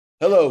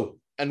Hello,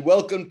 and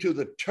welcome to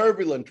the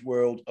turbulent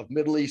world of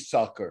Middle East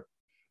soccer,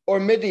 or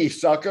Mideast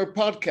Soccer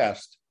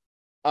podcast.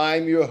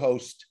 I'm your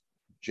host,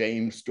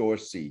 James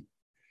Dorsey.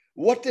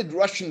 What did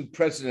Russian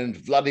President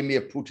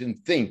Vladimir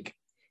Putin think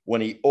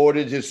when he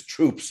ordered his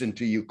troops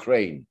into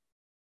Ukraine?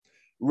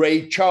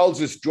 Ray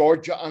Charles's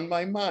Georgia on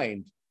My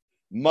Mind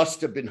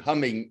must have been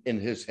humming in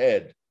his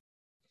head.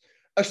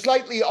 A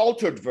slightly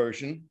altered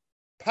version,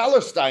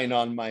 Palestine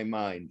on My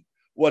Mind,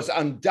 was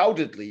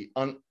undoubtedly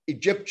on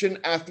Egyptian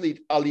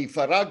athlete Ali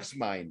Farag's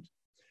mind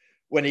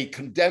when he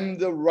condemned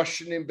the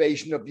Russian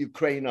invasion of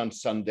Ukraine on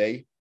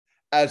Sunday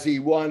as he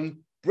won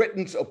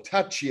Britain's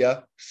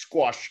Optatia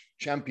Squash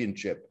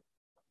Championship.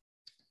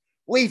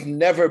 We've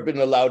never been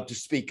allowed to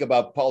speak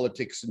about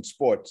politics in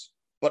sports,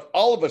 but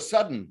all of a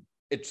sudden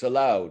it's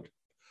allowed.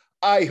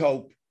 I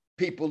hope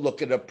people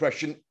look at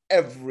oppression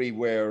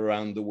everywhere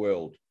around the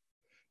world.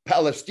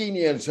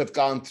 Palestinians have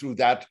gone through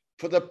that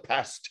for the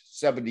past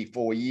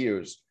 74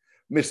 years,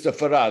 Mr.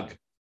 Farag,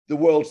 the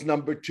world's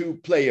number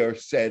 2 player,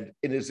 said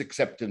in his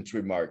acceptance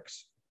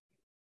remarks.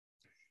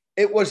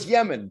 It was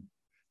Yemen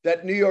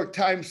that New York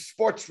Times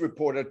sports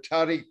reporter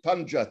Tariq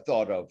Panja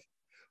thought of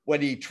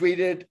when he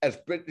tweeted as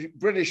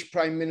British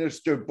Prime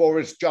Minister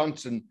Boris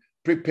Johnson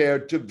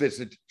prepared to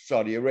visit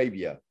Saudi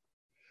Arabia.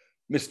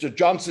 Mr.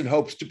 Johnson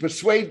hopes to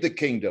persuade the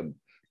kingdom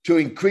to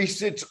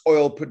increase its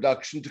oil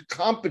production to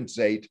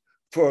compensate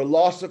for a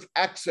loss of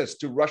access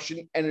to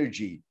Russian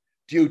energy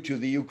due to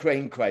the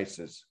Ukraine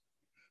crisis.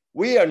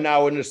 We are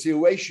now in a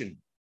situation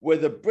where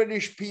the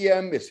British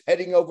PM is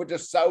heading over to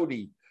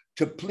Saudi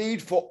to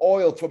plead for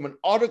oil from an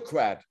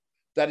autocrat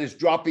that is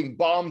dropping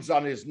bombs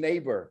on his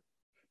neighbor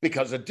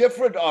because a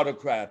different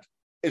autocrat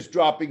is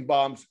dropping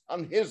bombs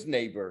on his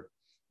neighbor,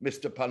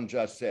 Mr.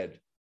 Panja said.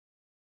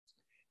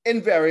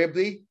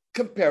 Invariably,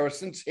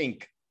 comparisons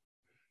hink.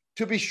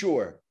 To be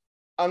sure,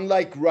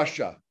 unlike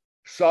Russia,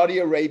 Saudi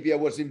Arabia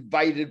was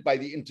invited by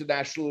the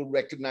internationally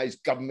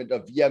recognized government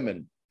of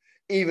Yemen,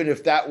 even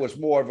if that was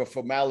more of a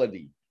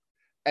formality,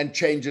 and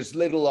changes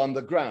little on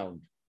the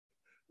ground,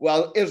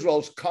 while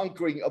Israel's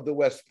conquering of the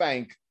West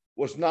Bank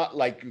was not,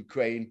 like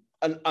Ukraine,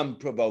 an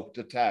unprovoked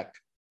attack.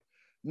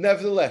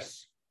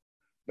 Nevertheless,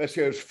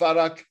 Messrs.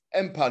 Farag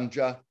and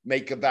Panja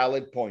make a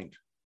valid point.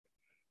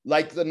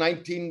 Like the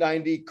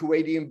 1990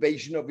 Kuwaiti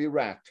invasion of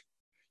Iraq,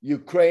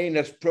 Ukraine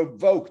has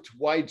provoked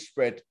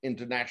widespread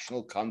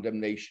international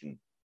condemnation.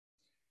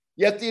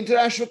 Yet the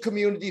international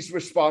community's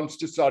response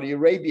to Saudi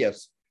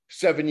Arabia's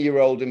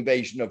 7-year-old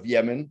invasion of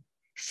Yemen,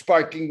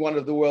 sparking one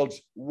of the world's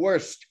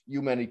worst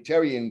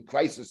humanitarian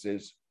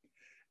crises,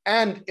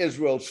 and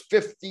Israel's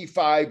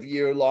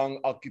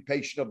 55-year-long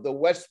occupation of the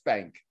West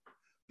Bank,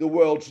 the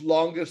world's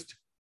longest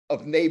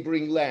of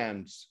neighboring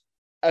lands,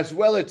 as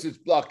well as its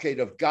blockade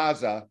of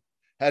Gaza,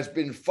 has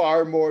been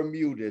far more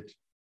muted,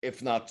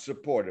 if not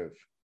supportive.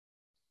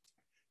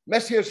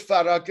 Messrs.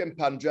 Farag and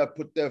Panja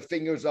put their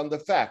fingers on the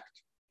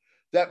fact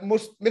that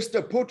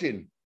Mr.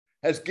 Putin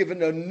has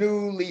given a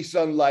new lease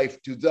on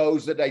life to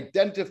those that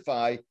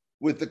identify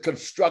with the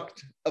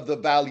construct of the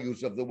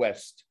values of the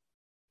West.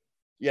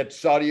 Yet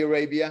Saudi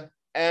Arabia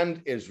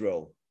and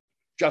Israel,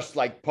 just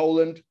like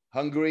Poland,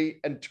 Hungary,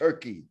 and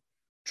Turkey,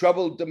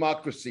 troubled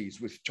democracies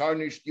with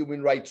tarnished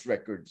human rights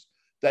records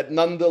that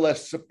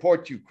nonetheless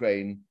support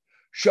Ukraine,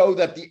 show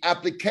that the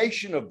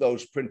application of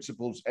those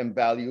principles and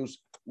values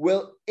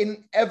will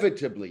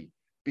inevitably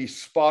be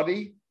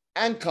spotty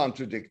and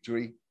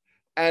contradictory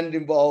and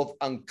involve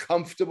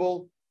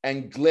uncomfortable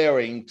and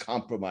glaring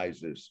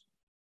compromises.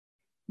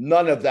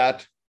 None of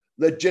that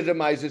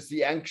legitimizes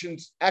the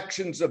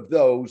actions of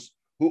those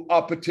who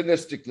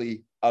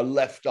opportunistically are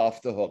left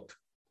off the hook.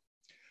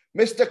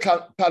 Mr.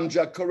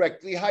 Panja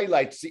correctly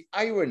highlights the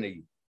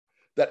irony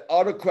that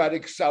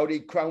autocratic Saudi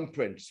Crown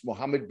Prince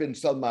Mohammed bin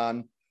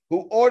Salman,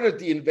 who ordered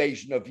the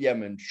invasion of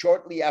Yemen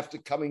shortly after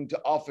coming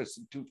to office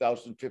in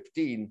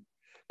 2015,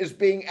 is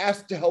being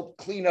asked to help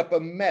clean up a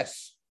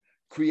mess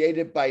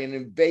created by an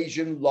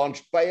invasion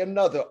launched by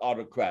another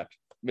autocrat,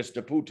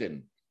 Mr.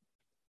 Putin.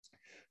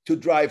 To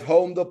drive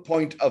home the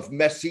point of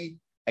messy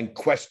and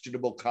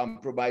questionable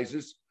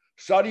compromises,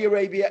 Saudi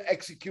Arabia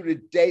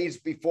executed days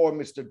before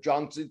Mr.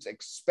 Johnson's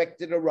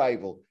expected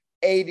arrival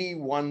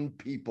 81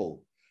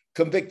 people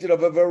convicted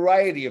of a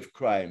variety of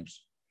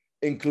crimes,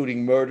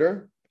 including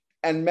murder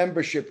and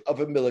membership of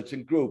a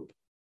militant group.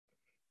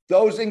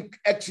 Those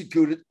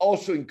executed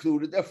also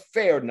included a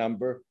fair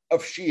number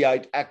of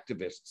Shiite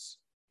activists.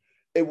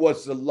 It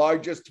was the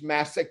largest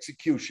mass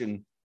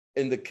execution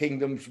in the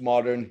kingdom's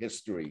modern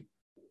history.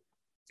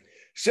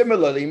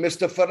 Similarly,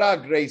 Mr.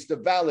 Farag raised a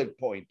valid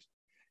point,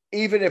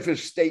 even if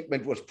his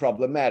statement was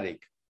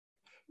problematic.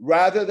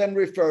 Rather than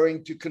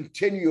referring to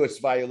continuous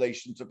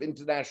violations of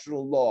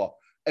international law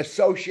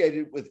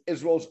associated with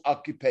Israel's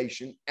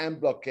occupation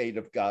and blockade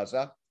of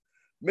Gaza,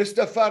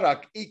 Mr.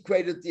 Farag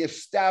equated the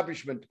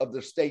establishment of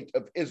the State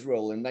of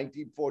Israel in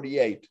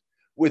 1948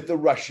 with the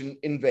Russian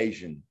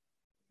invasion.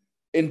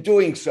 In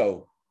doing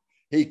so,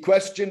 he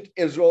questioned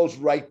Israel's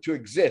right to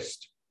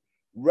exist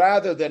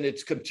rather than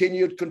its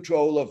continued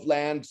control of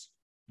lands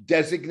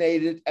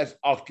designated as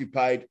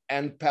occupied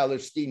and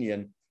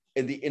Palestinian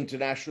in the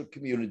international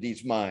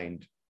community's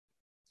mind.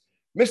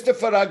 Mr.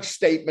 Farag's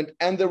statement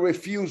and the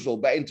refusal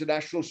by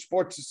international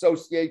sports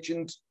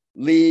associations,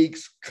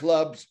 leagues,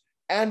 clubs,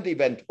 and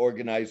event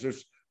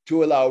organizers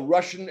to allow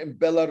Russian and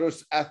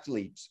Belarus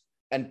athletes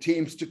and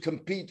teams to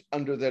compete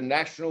under their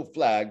national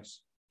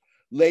flags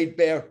laid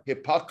bare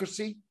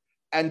hypocrisy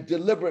and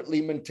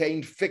deliberately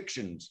maintained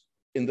fictions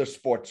in the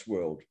sports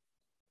world.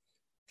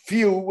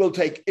 Few will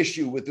take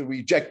issue with the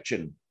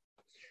rejection,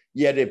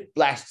 yet it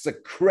blasts a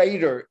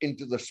crater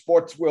into the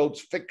sports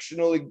world's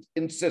fictional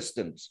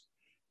insistence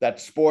that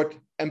sport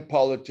and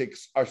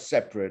politics are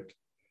separate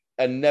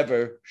and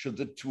never should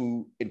the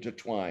two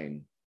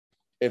intertwine.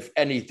 If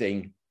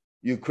anything,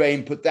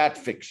 Ukraine put that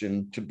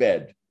fiction to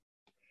bed.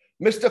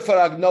 Mr.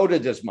 Farag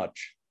noted as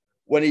much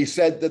when he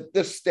said that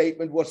this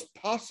statement was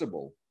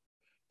possible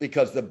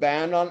because the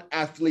ban on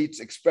athletes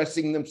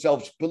expressing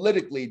themselves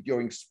politically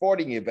during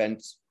sporting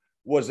events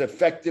was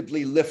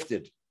effectively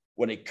lifted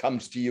when it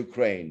comes to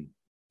Ukraine.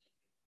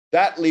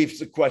 That leaves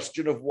the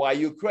question of why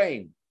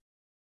Ukraine,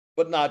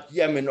 but not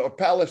Yemen or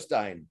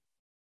Palestine,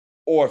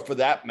 or for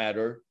that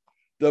matter,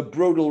 the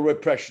brutal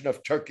repression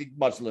of Turkic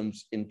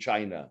Muslims in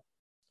China.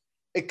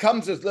 It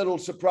comes as little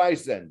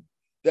surprise then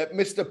that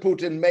Mr.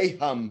 Putin may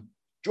hum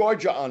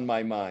Georgia on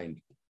my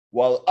mind,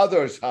 while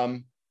others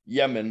hum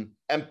Yemen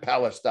and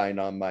Palestine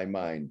on my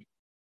mind.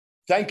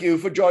 Thank you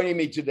for joining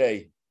me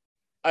today.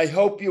 I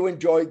hope you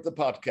enjoyed the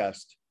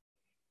podcast.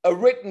 A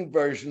written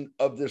version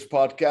of this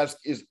podcast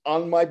is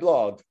on my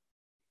blog,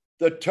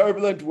 The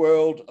Turbulent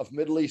World of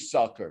Middle East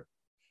Soccer,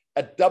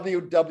 at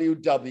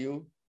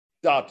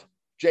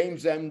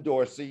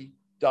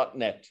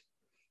www.jamesmdorsey.net.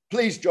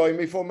 Please join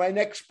me for my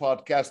next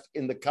podcast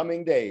in the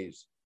coming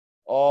days.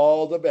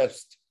 All the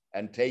best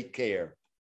and take care.